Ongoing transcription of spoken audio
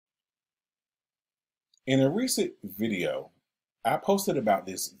In a recent video, I posted about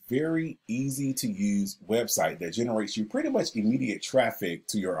this very easy to use website that generates you pretty much immediate traffic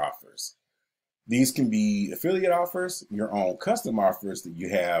to your offers. These can be affiliate offers, your own custom offers that you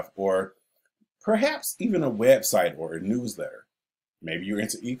have, or perhaps even a website or a newsletter. Maybe you're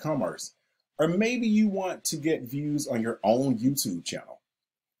into e-commerce, or maybe you want to get views on your own YouTube channel.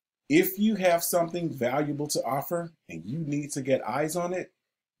 If you have something valuable to offer and you need to get eyes on it,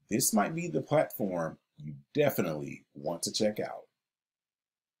 this might be the platform you definitely want to check out.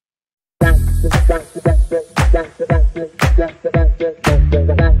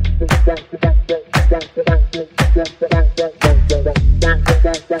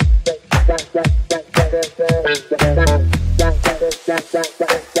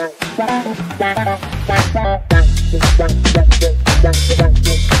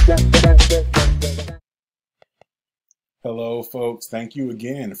 Hello, folks. Thank you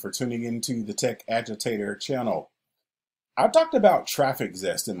again for tuning into the Tech Agitator channel. I talked about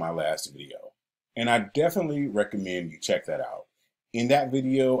TrafficZest in my last video, and I definitely recommend you check that out. In that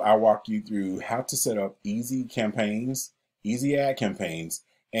video, I walk you through how to set up easy campaigns, easy ad campaigns,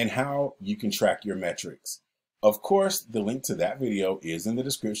 and how you can track your metrics. Of course, the link to that video is in the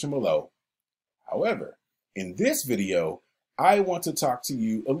description below. However, in this video, I want to talk to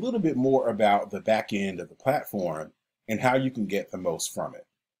you a little bit more about the back end of the platform and how you can get the most from it.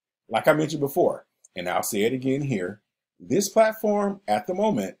 Like I mentioned before, and I'll say it again here, this platform at the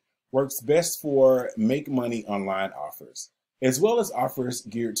moment works best for make money online offers, as well as offers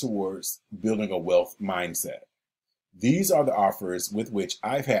geared towards building a wealth mindset. These are the offers with which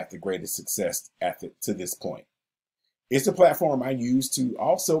I've had the greatest success to this point. It's a platform I use to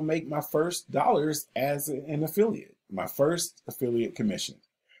also make my first dollars as an affiliate, my first affiliate commission.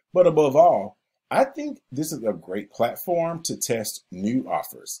 But above all, I think this is a great platform to test new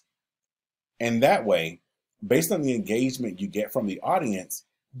offers. And that way, based on the engagement you get from the audience,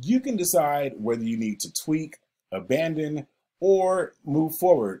 you can decide whether you need to tweak, abandon, or move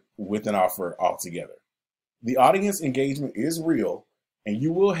forward with an offer altogether. The audience engagement is real, and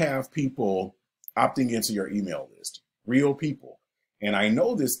you will have people opting into your email list, real people. And I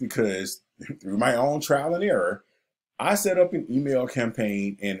know this because through my own trial and error, I set up an email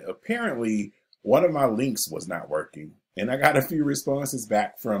campaign, and apparently one of my links was not working. And I got a few responses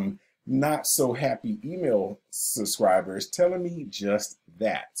back from not so happy email subscribers telling me just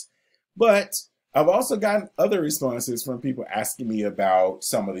that. But I've also gotten other responses from people asking me about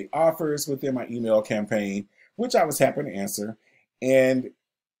some of the offers within my email campaign, which I was happy to answer. And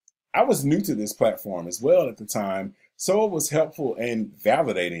I was new to this platform as well at the time, so it was helpful and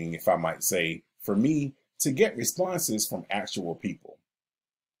validating, if I might say, for me to get responses from actual people.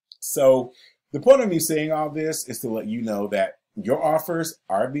 So the point of me saying all this is to let you know that your offers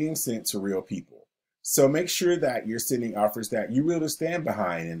are being sent to real people. So make sure that you're sending offers that you really stand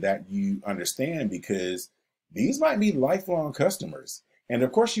behind and that you understand, because these might be lifelong customers. And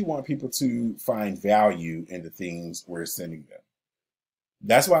of course, you want people to find value in the things we're sending them.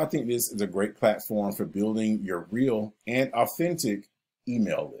 That's why I think this is a great platform for building your real and authentic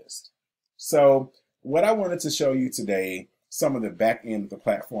email list. So what I wanted to show you today, some of the back end of the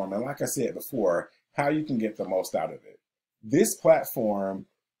platform, and like I said before, how you can get the most out of it. This platform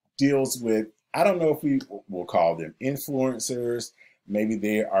deals with, I don't know if we will call them influencers. Maybe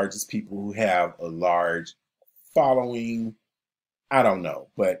they are just people who have a large following. I don't know,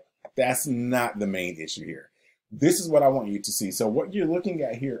 but that's not the main issue here. This is what I want you to see. So what you're looking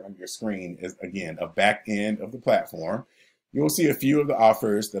at here on your screen is, again, a back end of the platform. You'll see a few of the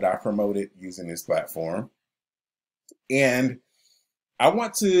offers that I promoted using this platform. And I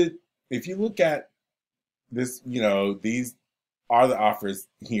want to, if you look at this, these are the offers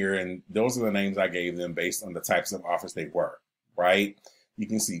here, and those are the names I gave them based on the types of offers they were, right? You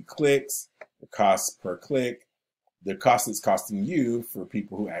can see clicks, the cost per click, the cost it's costing you for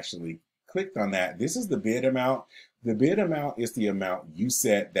people who actually clicked on that. This is the bid amount. The bid amount is the amount you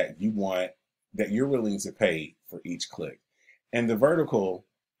set that you want, that you're willing to pay for each click. And the vertical,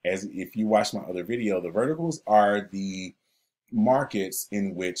 as if you watch my other video, the verticals are the markets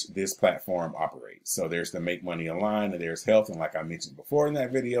in which this platform operates. So there's the make money online, and there's health. And like I mentioned before in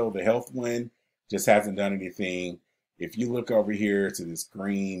that video, the health one just hasn't done anything. If you look over here to this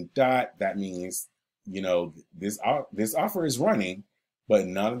green dot, that means, this offer is running, but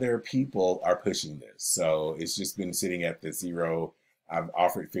none of their people are pushing this. So it's just been sitting at the zero. I've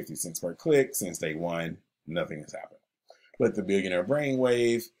offered 50 cents per click since day one. Nothing has happened. But the billionaire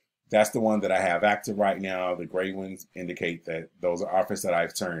brainwave, that's the one that I have active right now. The gray ones indicate that those are offers that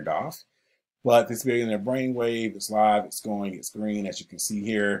I've turned off. But this billionaire brainwave is live, it's going, it's green, as you can see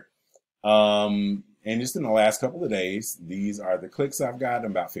here. And just in the last couple of days, these are the clicks I've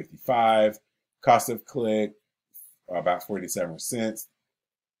gotten, about 55. Cost of click, about 47 cents.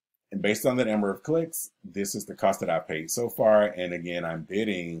 And based on the number of clicks, this is the cost that I paid so far. And again, I'm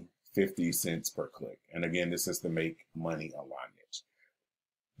bidding 50 cents per click. And again, this is the make money online niche.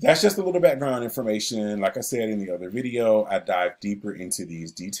 That's just a little background information. Like I said in the other video, I dive deeper into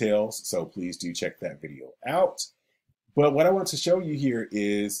these details. So please do check that video out. But what I want to show you here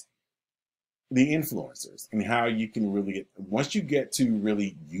is the influencers and how you can really get, once you get to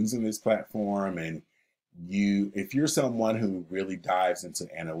really using this platform, and if you're someone who really dives into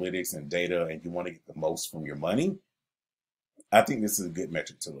analytics and data and you want to get the most from your money, I think this is a good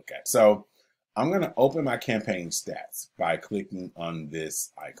metric to look at. So I'm going to open my campaign stats by clicking on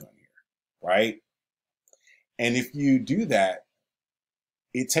this icon here, right? And if you do that,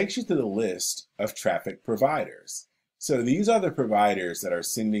 it takes you to the list of traffic providers. So these are the providers that are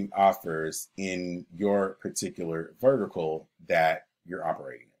sending offers in your particular vertical that you're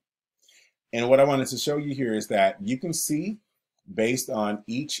operating in. And what I wanted to show you here is that you can see, based on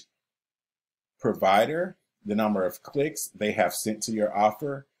each provider, the number of clicks they have sent to your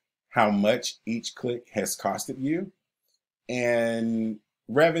offer, how much each click has costed you, and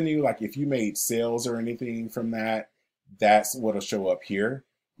revenue, like if you made sales or anything from that, that's what'll show up here.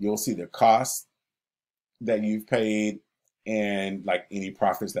 You'll see the cost that you've paid and like any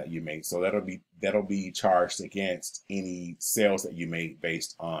profits that you made. So that'll be charged against any sales that you made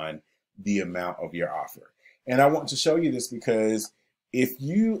based on the amount of your offer. And I want to show you this because if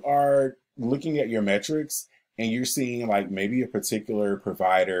you are looking at your metrics and you're seeing like maybe a particular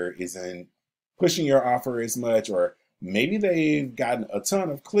provider isn't pushing your offer as much, or maybe they've gotten a ton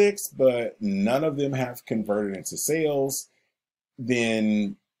of clicks, but none of them have converted into sales,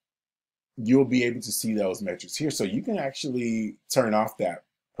 then you'll be able to see those metrics here. So you can actually turn off that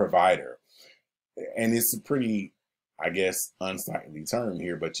provider. And it's a pretty, I guess, unsightly term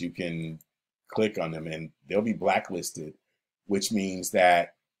here, but you can click on them and they'll be blacklisted, which means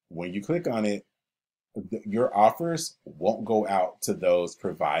that when you click on it, your offers won't go out to those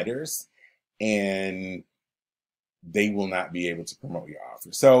providers and they will not be able to promote your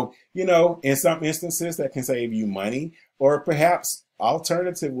offer. So, you know, in some instances that can save you money, or perhaps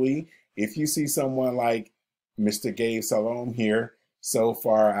alternatively, if you see someone like Mr. Gabe Salome here, so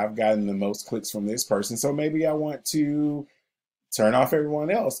far I've gotten the most clicks from this person, so maybe I want to turn off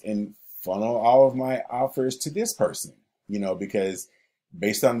everyone else and funnel all of my offers to this person, you know, because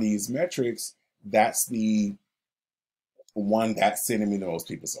based on these metrics, that's the one that's sending me the most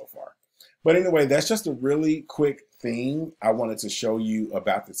people so far. But anyway, that's just a really quick thing I wanted to show you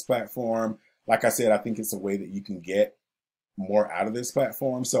about this platform. Like I said, I think it's a way that you can get more out of this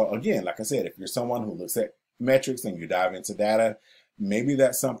platform. So again, like I said, if you're someone who looks at metrics and you dive into data, maybe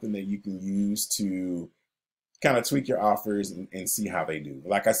that's something that you can use to kind of tweak your offers and see how they do.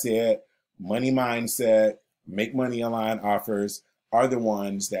 Like I said, money mindset, make money online offers are the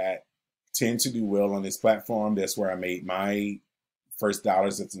ones that tend to do well on this platform. That's where I made my first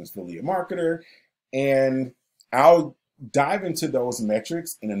dollars as an affiliate marketer. And I'll dive into those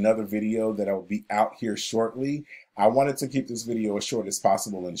metrics in another video that will be out here shortly. I wanted to keep this video as short as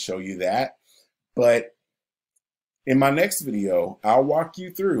possible and show you that. But in my next video, I'll walk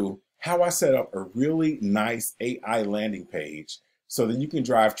you through how I set up a really nice AI landing page so that you can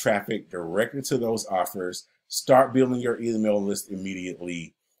drive traffic directly to those offers, start building your email list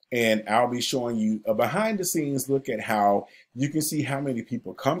immediately. And I'll be showing you a behind the scenes look at how you can see how many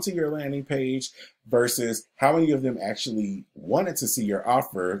people come to your landing page versus how many of them actually wanted to see your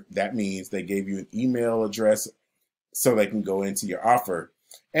offer. That means they gave you an email address so they can go into your offer.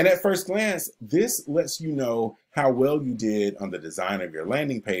 And at first glance, this lets you know how well you did on the design of your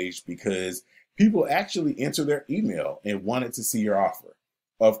landing page because people actually enter their email and wanted to see your offer.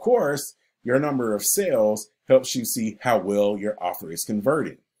 Of course, your number of sales helps you see how well your offer is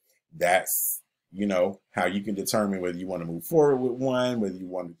converting. That's, you know, how you can determine whether you want to move forward with one, whether you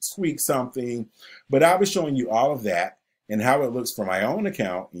want to tweak something. But I'll be showing you all of that and how it looks for my own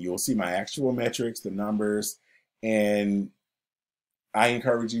account. And you'll see my actual metrics, the numbers, and I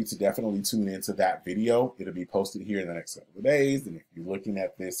encourage you to definitely tune into that video. It'll be posted here in the next couple of days. And if you're looking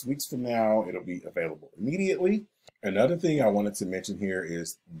at this weeks from now, it'll be available immediately. Another thing I wanted to mention here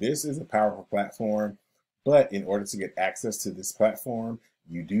is this is a powerful platform, but in order to get access to this platform,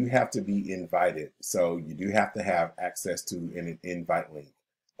 you do have to be invited. So you do have to have access to an invite link.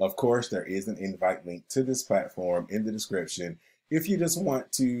 Of course, there is an invite link to this platform in the description. If you just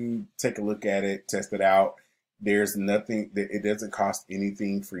want to take a look at it, test it out, there's nothing, it doesn't cost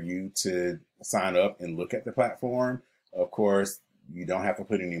anything for you to sign up and look at the platform. Of course, You don't have to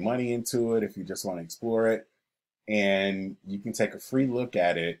put any money into it if you just want to explore it. And you can take a free look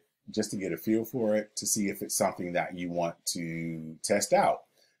at it just to get a feel for it, to see if it's something that you want to test out.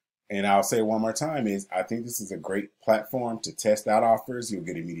 And I'll say one more time is I think this is a great platform to test out offers. You'll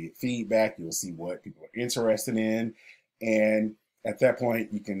get immediate feedback. You'll see what people are interested in. And at that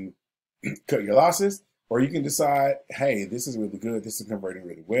point, you can cut your losses, or you can decide, hey, this is really good. This is converting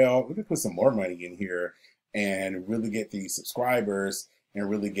really well. We can put some more money in here and really get these subscribers and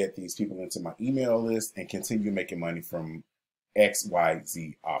really get these people into my email list and continue making money from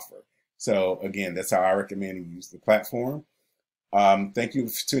XYZ offer. So again, that's how I recommend you use the platform. Thank you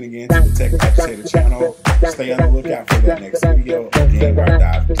for tuning in to the Tech Agitator channel. Stay on the lookout for that next video. Again, where I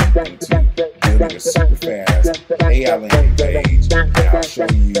dive deep into building a super fast AI landing page, and I'll show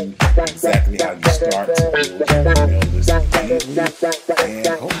you exactly how you start to build your email list immediately and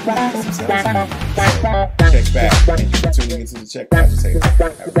hopefully get some sales. Check back. Thank you for tuning into the Tech Agitator.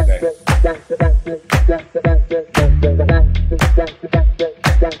 Have a